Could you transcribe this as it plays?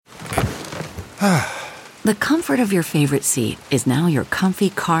The comfort of your favorite seat is now your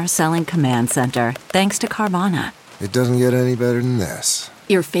comfy car selling command center, thanks to Carvana. It doesn't get any better than this.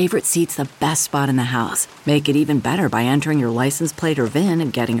 Your favorite seat's the best spot in the house. Make it even better by entering your license plate or VIN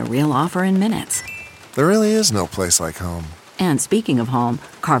and getting a real offer in minutes. There really is no place like home. And speaking of home,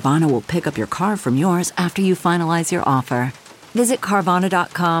 Carvana will pick up your car from yours after you finalize your offer. Visit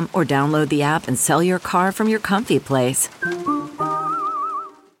Carvana.com or download the app and sell your car from your comfy place.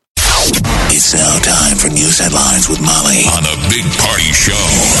 It's now time for news headlines with Molly on a big party show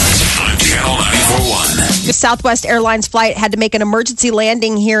on Channel 94.1. The Southwest Airlines flight had to make an emergency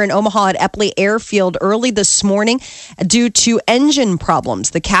landing here in Omaha at Eppley Airfield early this morning due to engine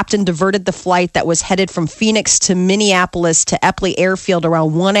problems. The captain diverted the flight that was headed from Phoenix to Minneapolis to Eppley Airfield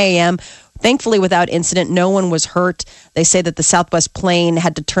around 1 a.m. Thankfully, without incident, no one was hurt. They say that the Southwest plane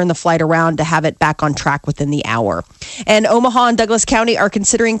had to turn the flight around to have it back on track within the hour. And Omaha and Douglas County are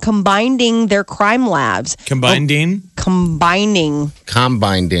considering combining their crime labs. Combining? Combining.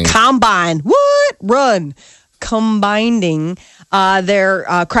 Combine. What? Run. Combining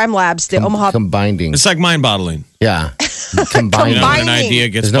their crime labs. The Omaha. Combining. It's like mind bottling. Yeah. Combining. You know, when an idea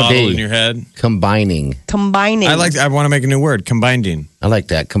gets There's no bottled D. in your head. Combining. I want to make a new word. Combining. I like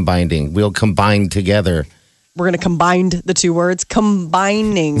that. Combining. We'll combine together. We're going to combine the two words.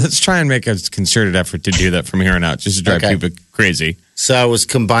 Combining. Let's try and make a concerted effort to do that from here on out, just to drive people crazy. So I was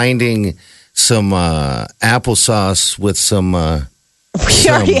combining some applesauce with some... We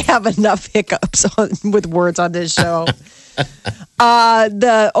already have enough hiccups with words on this show.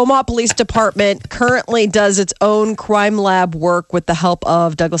 The Omaha Police Department currently does its own crime lab work with the help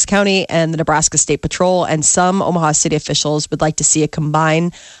of Douglas County and the Nebraska State Patrol. And some Omaha City officials would like to see a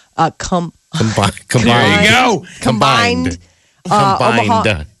combined. Combined. There you go. Combined.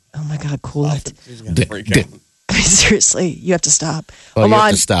 Omaha. Oh my God, cool it. Seriously, you have to stop. Oh, you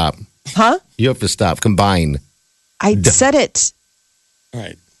have to stop. Huh? You have to stop. Combine. I said it. All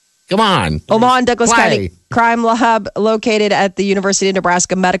right. Come on. Omaha and Douglas County Crime Lab located at the University of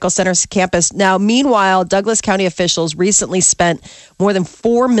Nebraska Medical Center campus. Now, meanwhile, Douglas County officials recently spent more than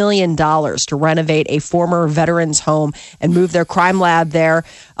 $4 million to renovate a former veterans home and move their crime lab there.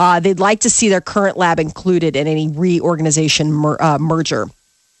 They'd like to see their current lab included in any reorganization merger.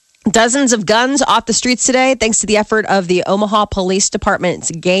 Dozens of guns off the streets today, thanks to the effort of the Omaha Police Department's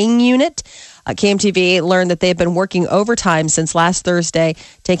gang unit. KMTV learned that they've been working overtime since last Thursday,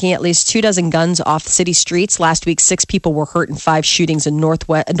 taking at least 24 guns off city streets. Last week, 6 people were hurt in 5 shootings in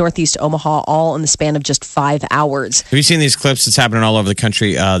northeast Omaha, all in the span of just 5 hours. Have you seen these clips? It's happening all over the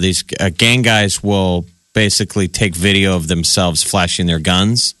country. These gang guys will basically take video of themselves flashing their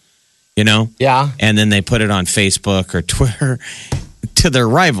guns, you know? Yeah. And then they put it on Facebook or Twitter to their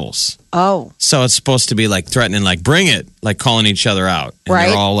rivals. Oh. So it's supposed to be like threatening, like, bring it, like calling each other out. And right.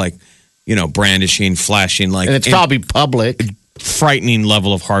 They're all like, you know, brandishing, flashing, like. And it's probably public. Frightening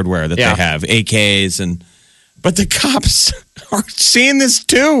level of hardware that they have, AKs. But the cops are seeing this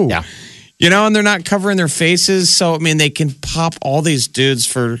too. Yeah. You know, and they're not covering their faces. So, I mean, they can pop all these dudes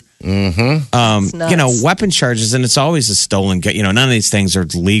for, you know, weapon charges. And it's always a stolen gun. You know, none of these things are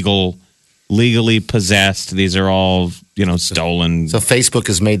legally possessed. These are all, you know, stolen. So Facebook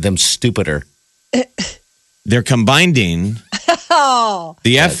has made them stupider. They're combining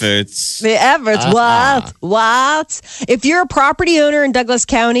the efforts. The efforts. What? If you're a property owner in Douglas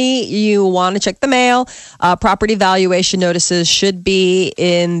County, you want to check the mail. Property valuation notices should be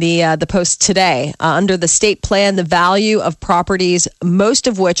in the post today. Under the state plan, the value of properties, most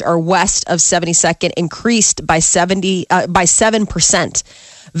of which are west of 72nd, increased by 7%.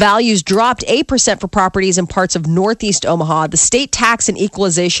 Values dropped 8% for properties in parts of northeast Omaha. The State Tax and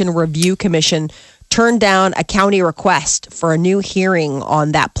Equalization Review Commission turned down a county request for a new hearing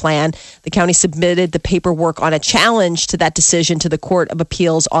on that plan. The county submitted the paperwork on a challenge to that decision to the Court of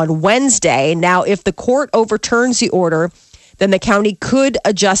Appeals on Wednesday. Now, if the court overturns the order, then the county could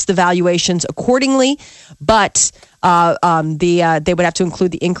adjust the valuations accordingly, but they would have to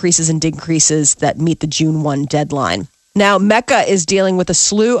include the increases and decreases that meet the June 1 deadline. Now, Mecca is dealing with a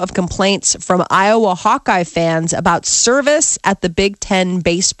slew of complaints from Iowa Hawkeye fans about service at the Big Ten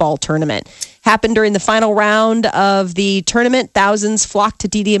baseball tournament. Happened during the final round of the tournament. Thousands flocked to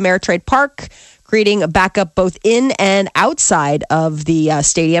TD Ameritrade Park, creating a backup both in and outside of the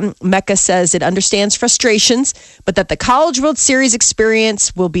stadium. Mecca says it understands frustrations, but that the College World Series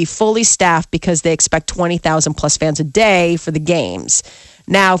experience will be fully staffed because they expect 20,000 plus fans a day for the games.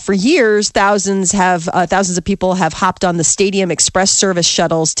 Now, for years, thousands of people have hopped on the Stadium Express service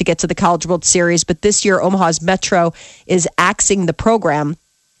shuttles to get to the College World Series. But this year, Omaha's Metro is axing the program.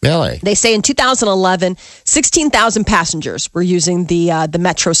 Really? They say in 2011, 16,000 passengers were using the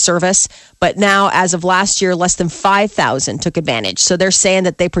metro service, but now, as of last year, less than 5,000 took advantage. So they're saying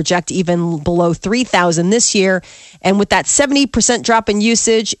that they project even below 3,000 this year. And with that 70% drop in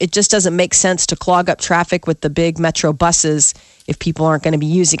usage, it just doesn't make sense to clog up traffic with the big metro buses if people aren't going to be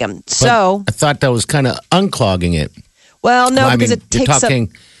using them. So I thought that was kind of unclogging it. well, no, because it you're takes talking. up.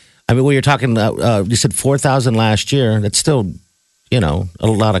 I mean, well, you're talking. You said 4,000 last year. That's still, a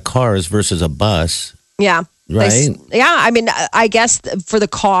lot of cars versus a bus. Yeah. Right. I mean, I guess for the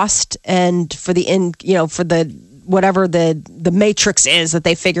cost and for the for the whatever the matrix is that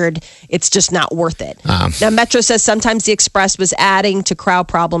they figured it's just not worth it. Now, Metro says sometimes the Express was adding to crowd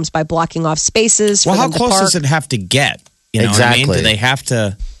problems by blocking off spaces. Well, for how them to close park. does it have to get? You know Exactly. what I mean? Do they have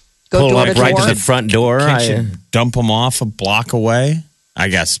to Go Pull door up to right door? to the front door? can't you dump them off a block away? I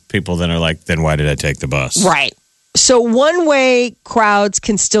guess people then are like, then why did I take the bus? Right. So one way crowds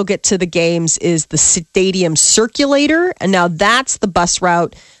can still get to the games is the stadium circulator. And now that's the bus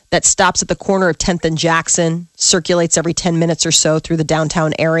route that stops at the corner of 10th and Jackson, circulates every 10 minutes or so through the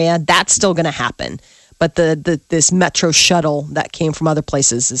downtown area. That's still going to happen. But this metro shuttle that came from other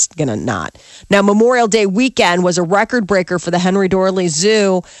places is going to not. Now, Memorial Day weekend was a record breaker for the Henry Dorley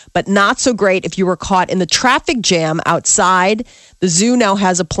Zoo, but not so great if you were caught in the traffic jam outside. The zoo now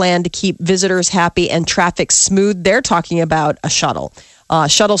has a plan to keep visitors happy and traffic smooth. They're talking about a shuttle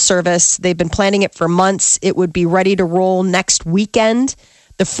service. They've been planning it for months. It would be ready to roll next weekend.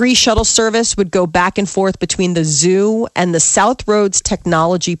 The free shuttle service would go back and forth between the zoo and the South Roads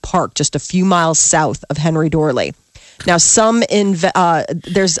Technology Park, just a few miles south of Henry Dorley. Now,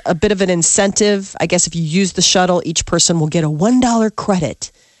 there's a bit of an incentive. I guess if you use the shuttle, each person will get a $1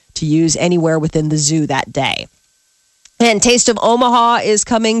 credit to use anywhere within the zoo that day. And Taste of Omaha is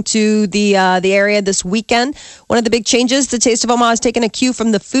coming to the area this weekend. One of the big changes, the Taste of Omaha has taken a cue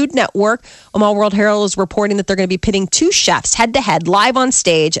from the Food Network. Omaha World Herald is reporting that they're going to be pitting two chefs head-to-head live on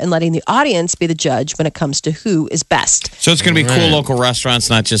stage and letting the audience be the judge when it comes to who is best. So it's going to be cool local restaurants,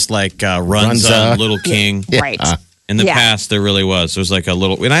 not just like Runza, Little King. Right. In the past, there really was. There was like a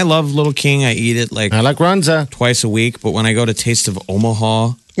little, and I love Little King. I eat it like I like Runza. twice a week. But when I go to Taste of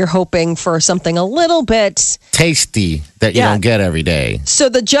Omaha, You're hoping for something a little bit. Tasty that you don't get every day. So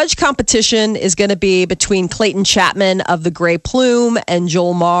the judge competition is going to be between Clayton Chapman of the Gray Plume and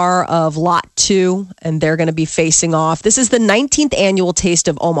Joel Marr of Lot 2, and they're going to be facing off. This is the 19th annual Taste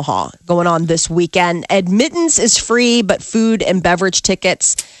of Omaha going on this weekend. Admittance is free, but food and beverage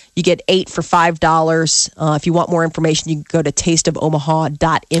tickets, you get 8 for $5. If you want more information, you can go to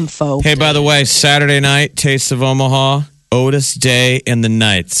tasteofomaha.info. hey, by the way, Saturday night, Taste of Omaha, Otis Day and the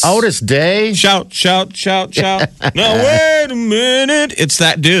Knights. Otis Day? Shout, shout, shout, shout. No, wait a minute. It's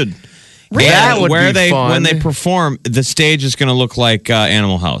that dude. Really? That would Where be fun. When they perform, the stage is going to look like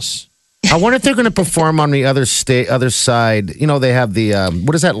Animal House. I wonder if they're going to perform on the other side. You know, they have the,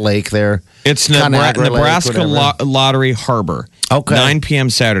 what is that lake there? It's Conagra Lake, Nebraska whatever. Lottery Harbor. Okay. 9 p.m.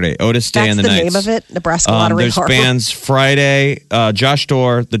 Saturday. Otis Day That's and the the Knights. name of it, Nebraska Lottery There's Harbor. bands Friday, Josh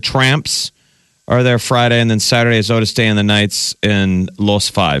Dorr, the Tramps are there Friday, and then Saturday is Otis Day and the Knights in Los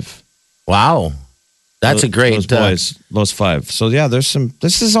Five. Wow. That's a great... Those boys, Los Five. So, yeah, there's some...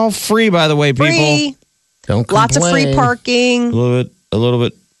 This is all free, by the way, people. Free. Don't complain. Lots of free parking. A little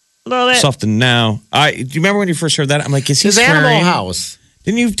bit something now. Do you remember when you first heard that? I'm like, is he His swearing? Animal House.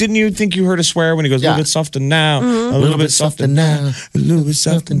 Didn't you think you heard a swear when he goes, a little bit softer now, a little bit softer now, a little bit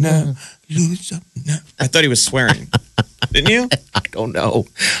softer now, a little bit softer now. I thought he was swearing. Didn't you? I don't know.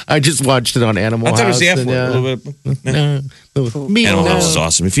 I just watched it on Animal House. I thought it was the F word. and, A little bit. Animal House is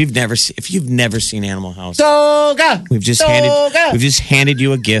awesome. If you've never seen Animal House, Toga! we've just handed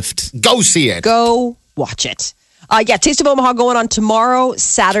you a gift. Go see it. Go watch it. Taste of Omaha going on tomorrow,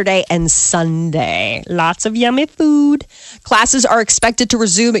 Saturday, and Sunday. Lots of yummy food. Classes are expected to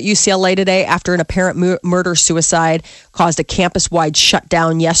resume at UCLA today after an apparent murder-suicide caused a campus-wide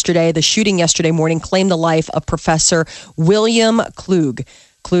shutdown yesterday. The shooting yesterday morning claimed the life of Professor William Klug.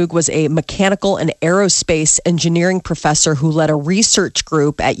 Klug was a mechanical and aerospace engineering professor who led a research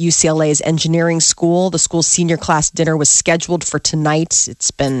group at UCLA's engineering school. The school's senior class dinner was scheduled for tonight.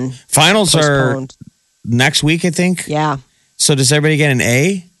 It's been Finals postponed. are next week, I think. Yeah. So does everybody get an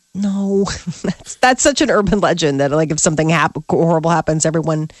A? No, that's such an urban legend that like if something horrible happens,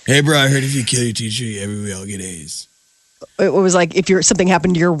 everyone. Hey, bro, I heard if you kill your teacher, everybody will get A's. It was like if something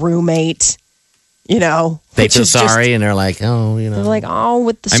happened to your roommate, They which feel is just- sorry and they're like, They're like, oh,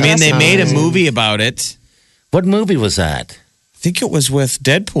 with the. I mean, they stress made a of it. movie about it. What movie was that? I think it was with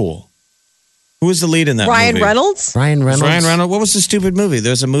Deadpool. Who was the lead in that Ryan movie? Reynolds. Ryan Reynolds? Ryan Reynolds. What was the stupid movie?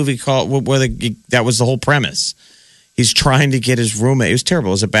 There's a movie called that was the whole premise. He's trying to get his roommate. It was terrible.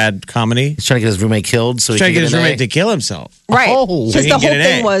 It was a bad comedy. He's trying to get his roommate killed, so he Trying can to get his an roommate A. to kill himself. Right. Oh. Because So the he whole can get an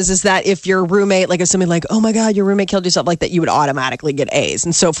thing A. is that if your roommate, like if somebody like, oh my God, your roommate killed yourself, like that, you would automatically get A's.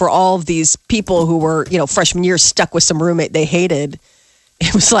 And so for all of these people who were, freshman year stuck with some roommate they hated,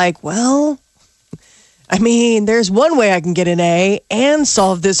 it was like, well, I mean, there's one way I can get an A and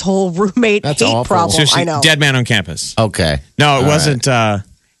solve this whole roommate That's hate awful. problem. Seriously, I know. Dead Man on Campus. Okay. No, it All wasn't.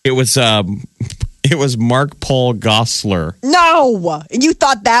 It was Mark Paul Gosselaar. No, you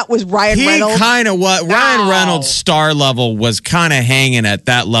thought that was Ryan He Reynolds. kind of what Ryan Reynolds' star level was kind of hanging at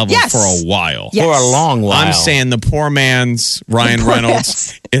that level Yes. for a while. Yes. For a long while. I'm saying the poor man's Ryan poor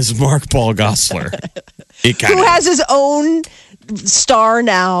Reynolds is Mark Paul Gosselaar. He kind Who of has his own star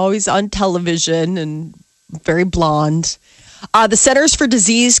now. He's on television and very blonde. The Centers for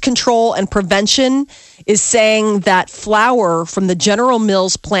Disease Control and Prevention is saying that flour from the General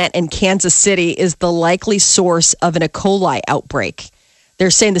Mills plant in Kansas City is the likely source of an E. coli outbreak.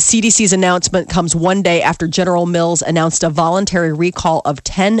 They're saying the CDC's announcement comes one day after General Mills announced a voluntary recall of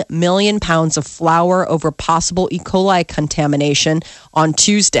 10 million pounds of flour over possible E. coli contamination on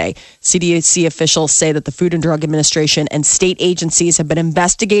Tuesday. CDC officials say that the Food and Drug Administration and state agencies have been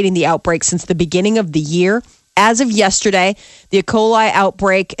investigating the outbreak since the beginning of the year. As of yesterday, the E. coli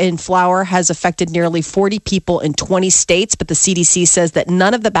outbreak in flour has affected nearly 40 people in 20 states, but the CDC says that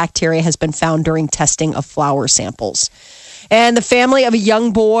none of the bacteria has been found during testing of flour samples. And the family of a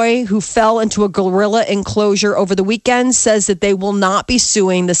young boy who fell into a gorilla enclosure over the weekend says that they will not be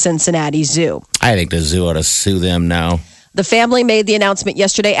suing the Cincinnati Zoo. I think the zoo ought to sue them now. The family made the announcement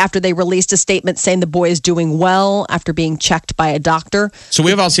yesterday after they released a statement saying the boy is doing well after being checked by a doctor. So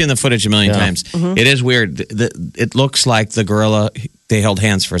we've all seen the footage a million times. It is weird. It looks like the gorilla, they held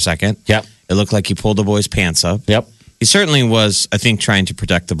hands for a second. Yep. It looked like he pulled the boy's pants up. Yep. He certainly was, I think, trying to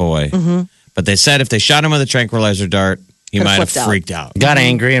protect the boy. But they said if they shot him with a tranquilizer dart, he Could've might have flipped out. freaked out. Got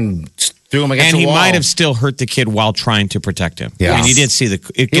angry and threw him against And the he wall. might have still hurt the kid while trying to protect him. Yeah. I mean, you did see it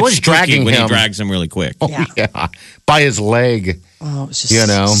gets was spooky dragging when he him. drags him really quick. Oh, yeah. By his leg. Oh, it was just You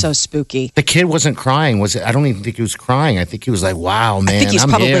know. so spooky. The kid wasn't crying. Was it? I don't even think he was crying. I think he was like, wow, man, I think he's I'm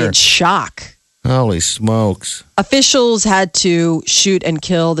probably here. in shock. Holy smokes. Officials had to shoot and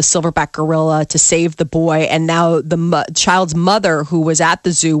kill the silverback gorilla to save the boy. And now the child's mother, who was at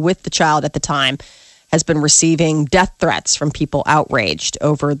the zoo with the child at the time, has been receiving death threats from people outraged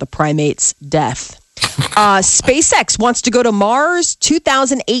over the primate's death. SpaceX wants to go to Mars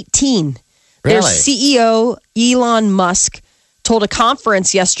 2018. Their Really? CEO, Elon Musk, told a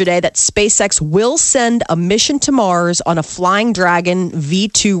conference yesterday that SpaceX will send a mission to Mars on a Flying Dragon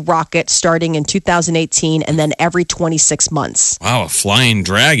V2 rocket starting in 2018 and then every 26 months. Wow, a flying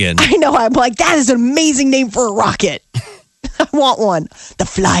dragon. I know. I'm like, that is an amazing name for a rocket. I want one. The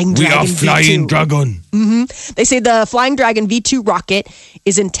Flying Dragon V2. dragon. They say the Flying Dragon V2 rocket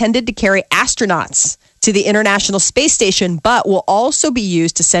is intended to carry astronauts to the International Space Station, but will also be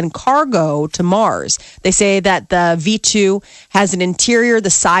used to send cargo to Mars. They say that the V2 has an interior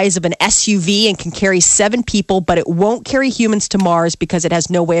the size of an SUV and can carry 7 people, but it won't carry humans to Mars because it has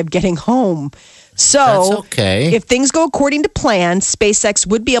no way of getting home. So, That's okay. if things go according to plan, SpaceX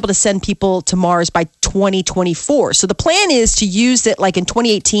would be able to send people to Mars by 2024. So the plan is to use it like in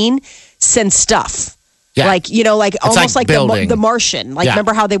 2018, send stuff. Yeah. Like, almost like like building. the Martian. Like, Yeah.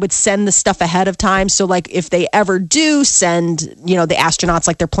 remember how they would send the stuff ahead of time? So, like, if they ever do send, the astronauts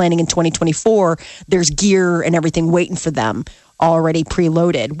like they're planning in 2024, there's gear and everything waiting for them already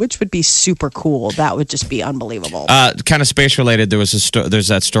preloaded, which would be super cool. That would just be unbelievable. Kind of space related. There's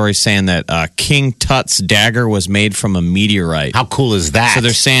that story saying that King Tut's dagger was made from a meteorite. How cool is that? So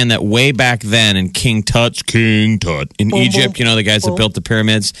they're saying that way back then in King Tut in Egypt, the guys that built the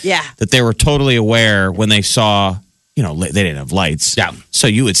pyramids, Yeah. that they were totally aware when they saw, they didn't have lights. Yeah. So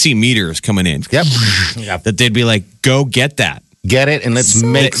you would see meteors coming in. Yep. Yep. That they'd be like, go get that. Get it and let's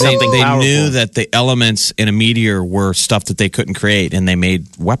make They something powerful. knew that the elements in a meteor were stuff that they couldn't create, and they made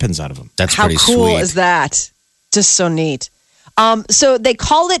weapons out of them. That's How pretty cool sweet. is that? Just so neat. So they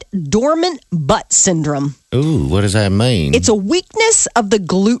call it dormant butt syndrome. Ooh, what does that mean? It's a weakness of the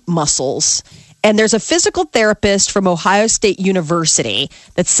glute muscles. And there's a physical therapist from Ohio State University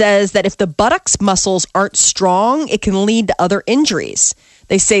that says that if the buttocks muscles aren't strong, it can lead to other injuries.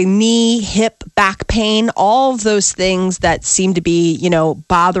 They say knee, hip, back pain, all of those things that seem to be,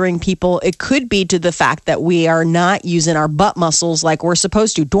 bothering people. It could be to the fact that we are not using our butt muscles like we're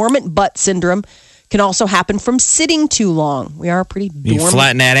supposed to. Dormant butt syndrome can also happen from sitting too long. We are pretty You dormant.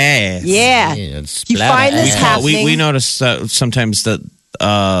 flatten that ass. Yeah. it's You find this flat ass. happening. We notice sometimes that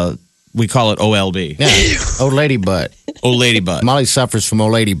we call it OLB. Yeah. Old lady butt. Old lady butt. Molly suffers from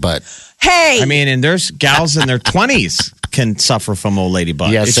old lady butt. Hey, I mean, and there's gals in their 20s can suffer from old lady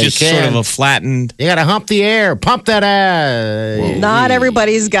butt. Yes, it's they just can. sort of a flattened. You got to hump the air, pump that ass. not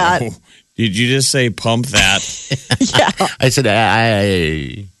everybody's got. Did you just say pump that? Yeah. I said,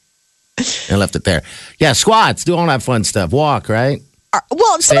 I left it there. Yeah, squats, do all that fun stuff. Walk, right?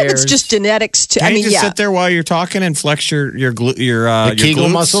 Well, some of it's Stairs. just genetics too. Can I mean, you just yeah. sit there while you're talking and flex your Kegel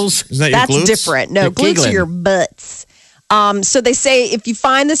glutes? muscles? Is that That's your glutes? different. No, You're glutes are Kegling. your butts. So they say if you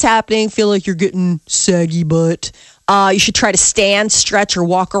find this happening, feel like you're getting saggy butt, you should try to stand, stretch, or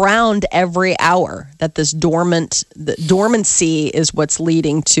walk around every hour. That this dormancy is what's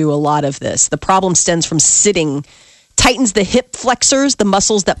leading to a lot of this. The problem stems from sitting. Tightens the hip flexors, the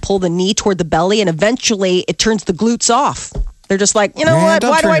muscles that pull the knee toward the belly, and eventually it turns the glutes off. They're just like, you know Man, what?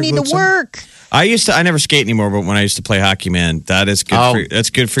 don't Why do turn I your need to glutes off. work? I never skate anymore, but when I used to play hockey, man, that is good. That's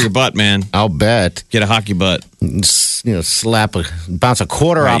good for your butt, man. I'll bet. Get a hockey butt. Bounce a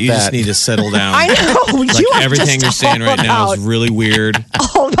quarter Right, off you that. just need to settle down. I know. Like you are everything just you're saying right now all is really weird.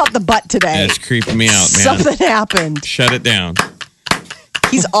 about the butt today. And it's creeping me out, man. Something happened. Shut it down.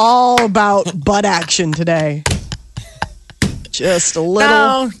 He's all about butt action today. Just a little.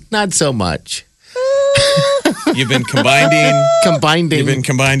 No, not so much. You've been combining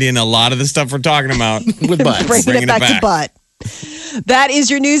Combining a lot of the stuff we're talking about. with butts. Bringing it back to butt. That is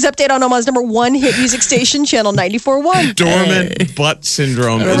your news update on Omaha's #1 hit music station, Channel 94.1. Dormant butt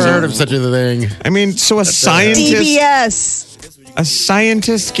syndrome. Never heard of such a thing. I mean, so a scientist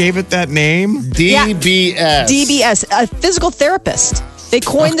gave it that name? DBS. DBS, a physical therapist. They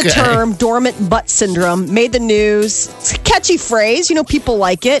coined the term dormant butt syndrome, made the news. It's a catchy phrase. You know, people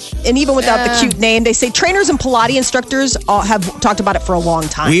like it. And even without the cute name, they say trainers and Pilates instructors have talked about it for a long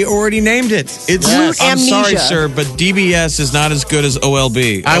time. We already named it. It's Glute I'm sorry, amnesia. sir, but DBS is not as good as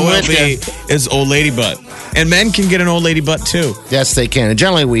OLB. I'm with OLB is old lady butt. And men can get an old lady butt too. Yes, they can. And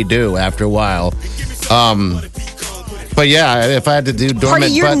generally, we do after a while. But yeah, if I had to do dormant Party,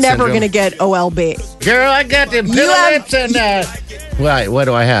 you're butt never syndrome- going to get OLB. Girl, I got them You pillow have- lips and what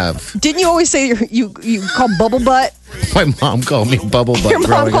do I have? Didn't you always say you call bubble butt? My mom called me bubble butt. Your mom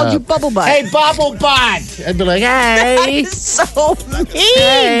growing called up. you bubble butt. Hey, bubble butt! I'd be like, That hey, is so mean.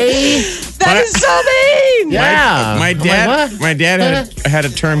 hey. That is so mean. Yeah. My I'm like, dad, what? my dad had a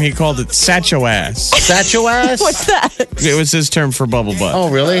term. He called it satchel ass. Satchel ass? What's that? It was his term for bubble butt. Oh,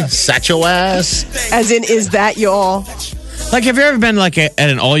 really? Satchel ass? As in, is that y'all? Like, have you ever been like at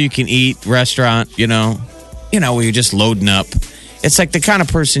an all-you-can-eat restaurant? You know, where you're just loading up. It's like the kind of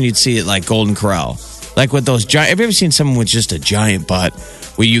person you'd see at like Golden Corral, like with those giant. Have you ever seen someone with just a giant butt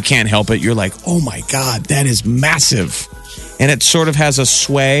where you can't help it? You're like, oh my god, that is massive, and it sort of has a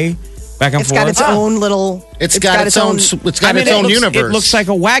sway back and It's forth. got its own little. It's got its own. It's got its own universe. It looks like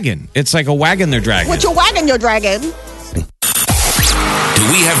a wagon. It's like a wagon they're dragging. What's your wagon, your dragon? Do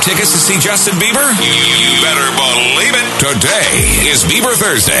we have tickets to see Justin Bieber? You better believe it. Today is Bieber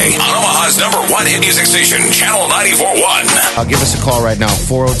Thursday on Omaha's #1 hit music station, Channel 94.1. Give us a call right now,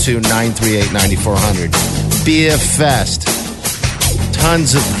 402-938-9400. Beer Fest.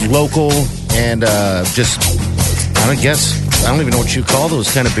 Tons of local and just, I don't even know what you call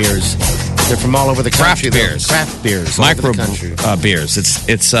those kind of beers. They're from all over the Craft country. beers. Craft beers. all over Micro the country. beers.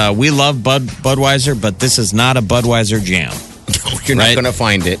 It's we love Budweiser, but this is not a Budweiser jam. You're not right? going to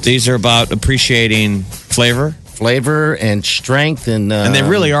find it. These are about appreciating flavor. Flavor and strength. And they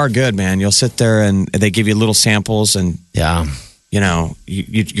really are good, man. You'll sit there and they give you little samples and, yeah.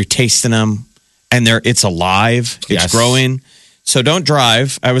 you're tasting them and it's alive. It's Yes. growing. So don't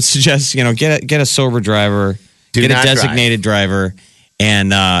drive. I would suggest, get a sober driver, Do get a not designated driver.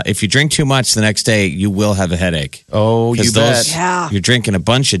 And if you drink too much the next day, you will have a headache. Oh, you 'Cause bet. Yeah. You're drinking a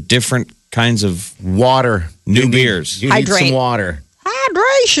bunch of different kinds of Water. new You need- beers. You need Hydrate. some water.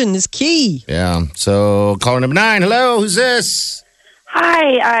 Hydration is key. Yeah. So caller number 9. Hello, who's this?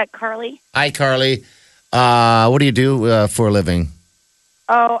 Hi, Carly. Hi, Carly. What do you do for a living?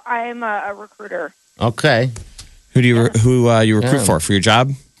 Oh, I'm a recruiter. Okay. Who you recruit Yeah. for your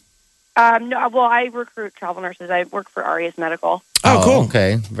job? No, well, I recruit travel nurses. I work for Arias Medical. Oh, cool.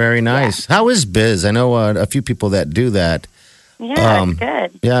 Okay. Very nice. How is biz? I know a few people that do that. Yeah, it's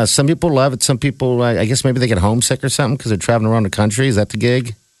good. Yeah, some people love it. Some people, I guess maybe they get homesick or something because they're traveling around the country. Is that the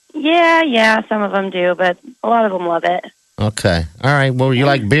gig? Yeah, some of them do, but a lot of them love it. Okay. All right. Well, you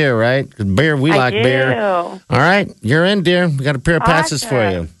like beer, right? 'Cause beer, we like I do. beer. All right. You're in, dear. We got a pair of passes for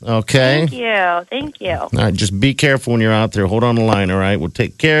you. Okay. Thank you. All right. Just be careful when you're out there. Hold on the line, all right? We'll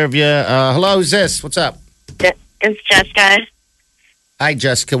take care of you. Hello, who's this? What's up? It's Jessica. Hi,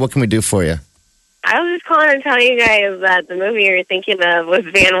 Jessica. What can we do for you? I was just calling to tell you guys that the movie you were thinking of was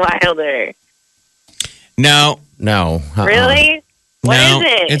Van Wilder. No. No. Really? What No, is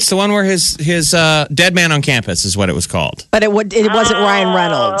it? it's the one where his Dead Man on Campus is what it was called. But it wasn't Ryan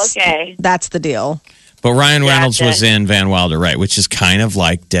Reynolds. Okay. That's the deal. But Ryan Reynolds Gotcha. was in Van Wilder, right? Which is kind of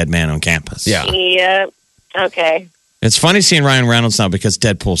like Dead Man on Campus. Yeah. Yep. Okay. It's funny seeing Ryan Reynolds now because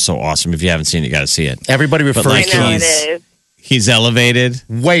Deadpool's so awesome. If you haven't seen it, you got to see it. Everybody refers like I know to it him is. He's elevated,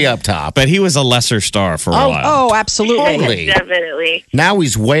 way up top. but he was a lesser star for a while. Oh, absolutely. Totally. Definitely. Now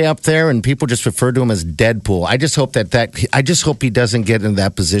he's way up there, and people just refer to him as Deadpool. I just hope I just hope he doesn't get in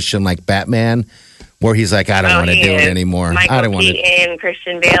that position like Batman, where he's like, I don't want to do it anymore. Michael I don't want to. Keaton,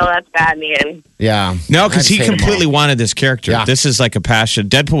 Christian Bale, that's Batman. Yeah. No, because I'd he say them completely all. wanted this character. Yeah. This is like a passion.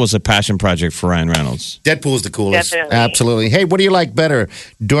 Deadpool was a passion project for Ryan Reynolds. Deadpool's the coolest. Definitely. Absolutely. Hey, what do you like better,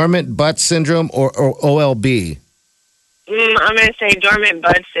 dormant butt syndrome or OLB? I'm going to say dormant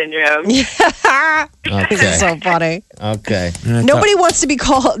bud syndrome. Okay. This is so funny. Okay. Nobody wants to be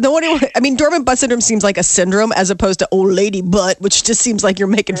called. I mean, dormant butt syndrome seems like a syndrome as opposed to old lady butt, which just seems like you're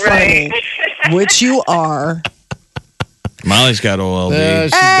making fun Right. of me, which you are. Molly's got OLB.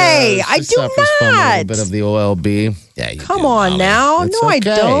 She Hey, does. I She do suffers from a little not. bit of the OLB. Yeah, you Come do, on Molly. now. It's No, I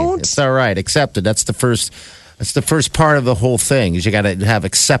okay. don't. It's all right. Accepted. That's the first. That's the first part of the whole thing. Is you got to have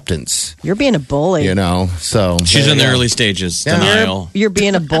acceptance. You're being a bully. You know. So She's there in the you go. early stages. Yeah. Denial. You're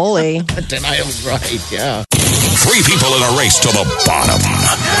being a bully. Denial's right. Yeah. 3 people in a race to the bottom.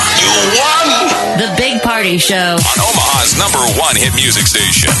 You won! The Big Party Show. On Omaha's #1 hit music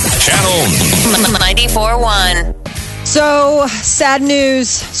station, Channel 94.1. So, sad news,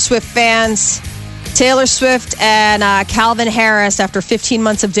 Swift fans. Taylor Swift and Calvin Harris, after 15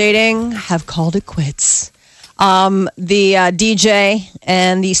 months of dating, have called it quits. The DJ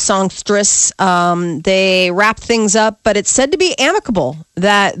and the songstress, they wrapped things up, but it's said to be amicable.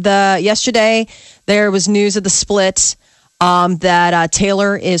 That yesterday there was news of the split, that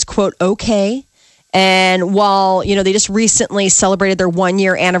Taylor is, quote, okay. And while, they just recently celebrated their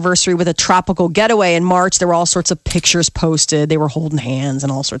 1-year anniversary with a tropical getaway in March, there were all sorts of pictures posted. They were holding hands and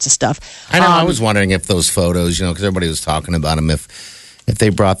all sorts of stuff. I know. I was wondering if those photos, because everybody was talking about them, if they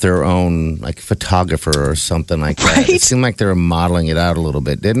brought their own like photographer or something like that. Right. It seemed like they were modeling it out a little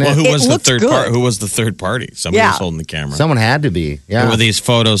bit, didn't it? Well, who was the looked third good. party? Who was the third party? Somebody Yeah. was holding the camera. Someone had to be. There Yeah. were these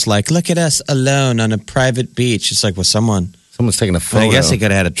photos like, look at us alone on a private beach. It's like, well, someone's taking a But photo. I guess he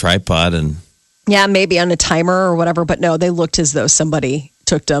could have had a tripod and. Yeah, maybe on a timer or whatever, but no, they looked as though somebody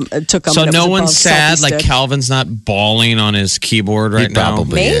took them. So and it no was a one's selfie sad. Like stick. Calvin's not bawling on his keyboard right He now.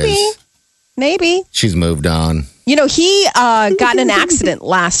 probably Maybe. is. Maybe. She's moved on. He got in an accident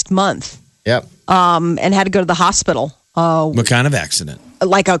last month Yep. and had to go to the hospital. What kind of accident?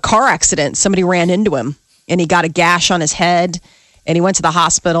 Like a car accident. Somebody ran into him and he got a gash on his head and he went to the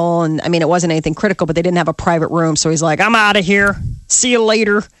hospital. And I mean, it wasn't anything critical, but they didn't have a private room. So he's like, I'm out of here. See you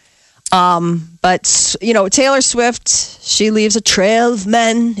later. But, Taylor Swift, she leaves a trail of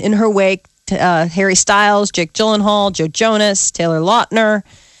men in her wake. Harry Styles, Jake Gyllenhaal, Joe Jonas, Taylor Lautner.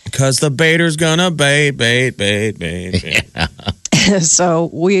 Because the baiter's gonna bait. So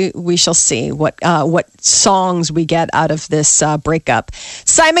we shall see what songs we get out of this breakup.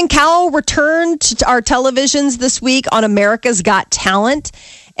 Simon Cowell returned to our televisions this week on America's Got Talent.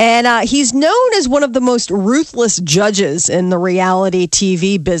 And he's known as one of the most ruthless judges in the reality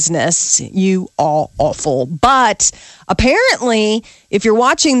TV business. You are awful. But apparently, if you're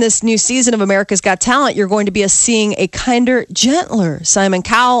watching this new season of America's Got Talent, you're going to be seeing a kinder, gentler Simon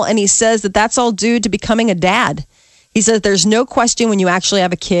Cowell. And he says that that's all due to becoming a dad. He says there's no question when you actually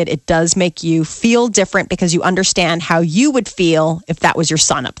have a kid, it does make you feel different because you understand how you would feel if that was your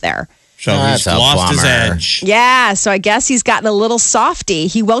son up there. So That's he's a lost his bummer. edge. Yeah, so I guess he's gotten a little softy.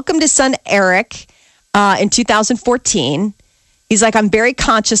 He welcomed his son Eric in 2014. He's like, I'm very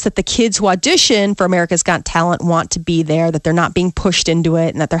conscious that the kids who audition for America's Got Talent want to be there, that they're not being pushed into it,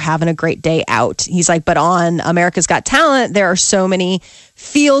 and that they're having a great day out. He's like, but on America's Got Talent, there are so many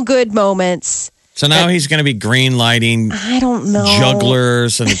feel-good moments. So now he's going to be green lighting I don't know.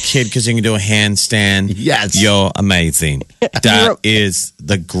 jugglers and a kid because he can do a handstand. Yes. You're amazing. That is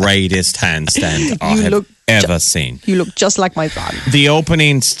the greatest handstand I have look ever seen. You look just like my son. The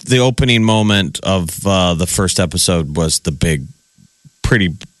opening moment of the first episode was the big,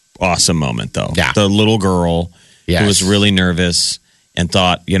 pretty awesome moment, though. Yeah. The little girl Yes. who was really nervous and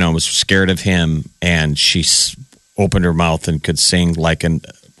thought, was scared of him, and she opened her mouth and could sing like an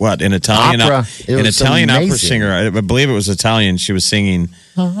Italian Opera. It an was Italian opera amazing. singer. I believe it was Italian. She was singing.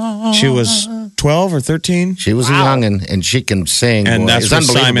 She was 12 or 13. She was a youngin', and she can sing. And boy. that's It's what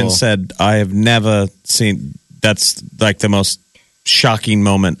unbelievable. Simon said. I have never seen. That's like the most shocking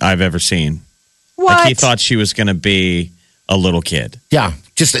moment I've ever seen. What? Like he thought she was going to be a little kid. Yeah,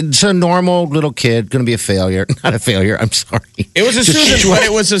 Just it's a normal little kid, going to be a failure. Not a failure. I'm sorry. It was a Susan. But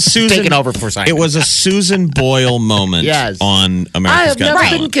it was a Susan taking over for Simon. It was a Susan Boyle moment. Yes. On America's I have Got never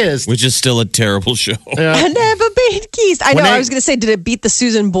Talent, been kissed. which is still a terrible show. I've never been kissed. I know. I was going to say, did it beat the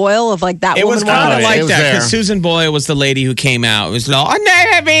Susan Boyle of like that? It was woman kind of it like was that there. because Susan Boyle was the lady who came out. It was like, I've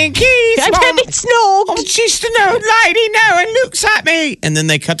never been kissed. I've never been snogged. I'm just an old lady now and looks at me. And then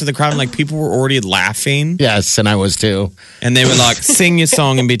they cut to the crowd and like people were already laughing. Yes, and I was too. And they were like, sing your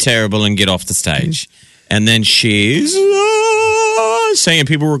song and be terrible and get off the stage. And then she's singing.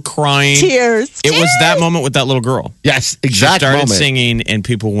 People were crying. Tears. It was that moment with that little girl. Yes, She exact started moment. singing and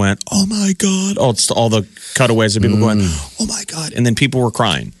people went, oh my God. All the cutaways of people going, oh my God. And then people were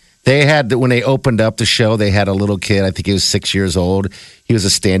crying. They had, when they opened up the show, they had a little kid. I think he was 6 years old. He was a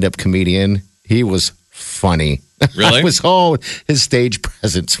stand-up comedian. He was funny. Really? His stage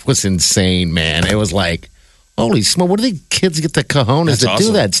presence was insane, man. It was like, holy smoke, where do the kids get the cojones That's to awesome.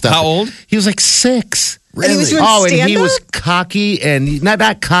 do that stuff? How old? He was like 6. And he was doing and he stand-up? was cocky and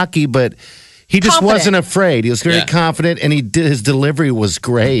not cocky, but he just Confident. wasn't afraid. He was very Yeah. confident, and his delivery was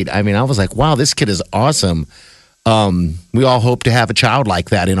great. I mean, I was like, wow, this kid is awesome. We all hope to have a child like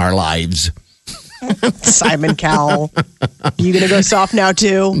that in our lives. Simon Cowell. You going to go soft now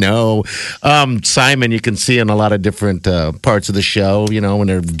too? No. Simon, you can see in a lot of different parts of the show, you know, when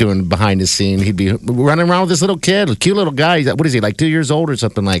they're doing behind the scene, he'd be running around with this little kid, a cute little guy. What is he, like 2 years old or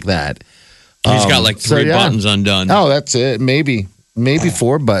something like that? He's got like three buttons undone. Oh, that's it. Maybe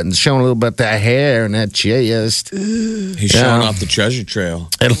 4 buttons, showing a little bit of that hair and that chest. He's showing off the treasure trail.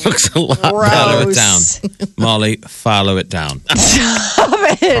 It looks a lot better. Follow it Gross. down. Molly, follow it down. Stop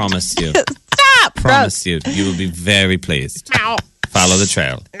it. Promise you. Stop. Promise you. You will be very pleased. Now. Follow the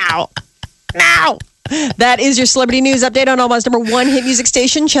trail. Now. Now. That is your celebrity news update on Omaha's #1 hit music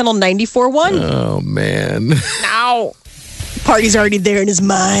station, Channel 94.1. Oh, man. Now. Party's already there in his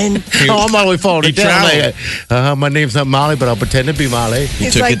mind. Oh, I'm always following He it down. traveled. My name's not Molly, but I'll pretend to be Molly.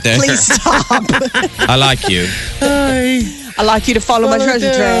 He's took like, it there. please stop. I like you. Hi. I like you to follow my Follow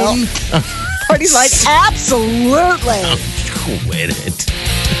treasure trail. down. Party's like, absolutely. Quit it.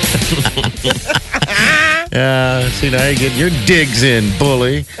 Yeah, see, now you get your digs in,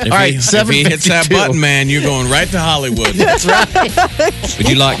 bully. If All right, if he hits that 7:52. button, man, you're going right to Hollywood. That's right. Would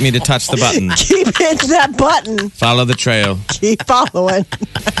you like me to touch the button? Keep hitting that button. Follow the trail. Keep following. Do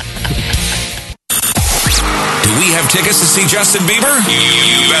we have tickets to see Justin Bieber?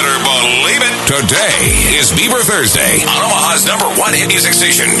 You better believe it. Today is Bieber Thursday on Omaha's #1 hit music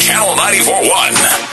station, Channel 94.1.